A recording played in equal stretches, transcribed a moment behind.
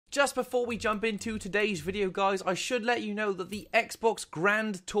Just before we jump into today's video, guys, I should let you know that the Xbox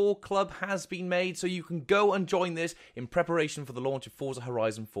Grand Tour Club has been made, so you can go and join this in preparation for the launch of Forza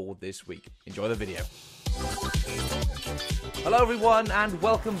Horizon 4 this week. Enjoy the video. Hello everyone, and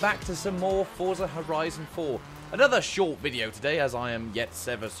welcome back to some more Forza Horizon 4. Another short video today, as I am yet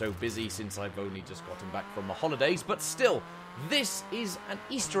ever so busy since I've only just gotten back from the holidays, but still, this is an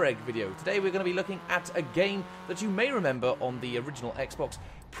Easter egg video. Today we're going to be looking at a game that you may remember on the original Xbox,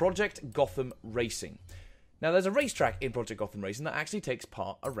 Project Gotham Racing. Now, there's a racetrack in Project Gotham Racing that actually takes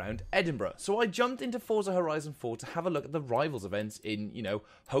part around Edinburgh. So I jumped into Forza Horizon 4 to have a look at the Rivals events in,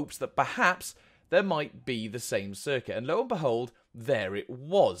 hopes that perhaps there might be the same circuit. And lo and behold, there it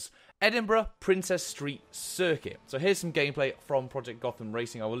was. Edinburgh Princess Street Circuit. So here's some gameplay from Project Gotham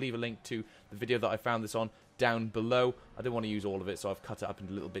Racing. I will leave a link to the video that I found this on down below. I don't want to use all of it, so I've cut it up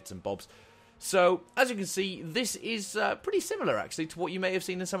into little bits and bobs. So, as you can see, this is pretty similar, actually, to what you may have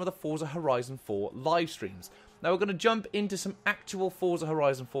seen in some of the Forza Horizon 4 live streams. Now, we're going to jump into some actual Forza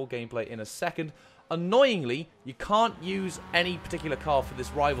Horizon 4 gameplay in a second. Annoyingly, you can't use any particular car for this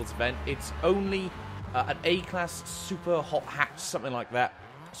Rivals event. It's only an A-Class Super Hot Hatch, something like that.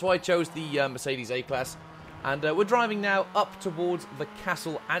 So I chose the Mercedes A-Class, and we're driving now up towards the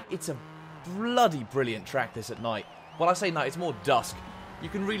castle, and it's a bloody brilliant track, this at night. Well, I say night, it's more dusk. You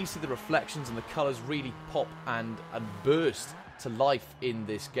can really see the reflections and the colours really pop and burst to life in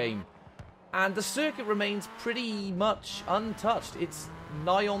this game. And the circuit remains pretty much untouched. It's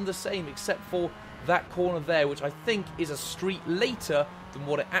nigh on the same, except for that corner there, which I think is a street later than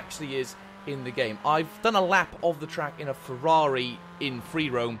what it actually is in the game. I've done a lap of the track in a Ferrari in free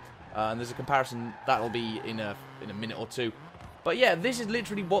roam, and there's a comparison that'll be in a minute or two. But yeah, this is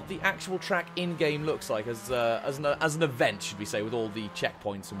literally what the actual track in-game looks like as an event, should we say, with all the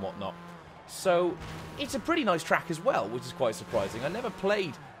checkpoints and whatnot. So, it's a pretty nice track as well, which is quite surprising. I never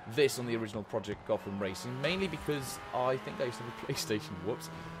played this on the original Project Gotham Racing, mainly because I think I used to have a PlayStation,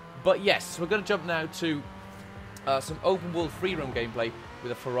 whoops. But yes, we're going to jump now to some open-world free-roam gameplay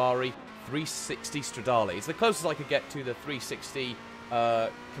with a Ferrari 360 Stradale. It's the closest I could get to the 360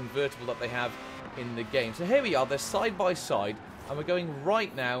 convertible that they have in the game. So here we are, they're side by side, and we're going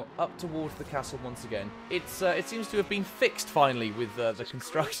right now up towards the castle once again. It seems to have been fixed finally with the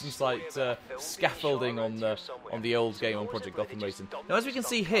construction site scaffolding on the old game on Project Gotham Racing. Now, as we can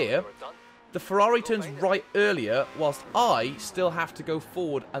see here, the Ferrari turns right earlier, whilst I still have to go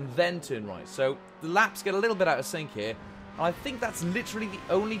forward and then turn right. So the laps get a little bit out of sync here. And I think that's literally the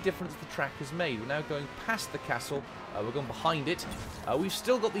only difference the track has made. We're now going past the castle. We're going behind it. We've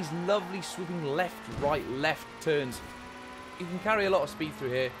still got these lovely swooping left, right, left turns. You can carry a lot of speed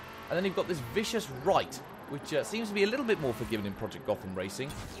through here. And then you've got this vicious right, which seems to be a little bit more forgiving in Project Gotham Racing.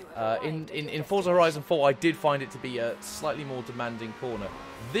 In Forza Horizon 4, I did find it to be a slightly more demanding corner.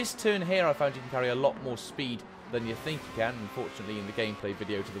 This turn here, I found you can carry a lot more speed than you think you can. Unfortunately, in the gameplay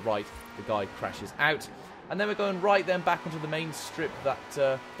video to the right, the guy crashes out. And then we're going right then back onto the main strip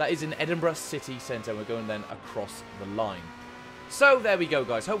that is in Edinburgh city centre. We're going then across the line. So there we go,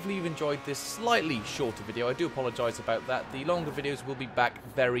 guys. Hopefully you've enjoyed this slightly shorter video. I do apologise about that. The longer videos will be back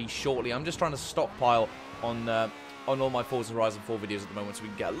very shortly. I'm just trying to stockpile on all my Forza Horizon 4 videos at the moment so we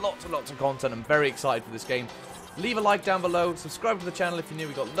can get lots and lots of content. I'm very excited for this game. Leave a like down below. Subscribe to the channel if you're new.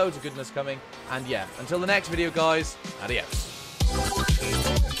 We've got loads of goodness coming. And yeah, until the next video, guys, adios.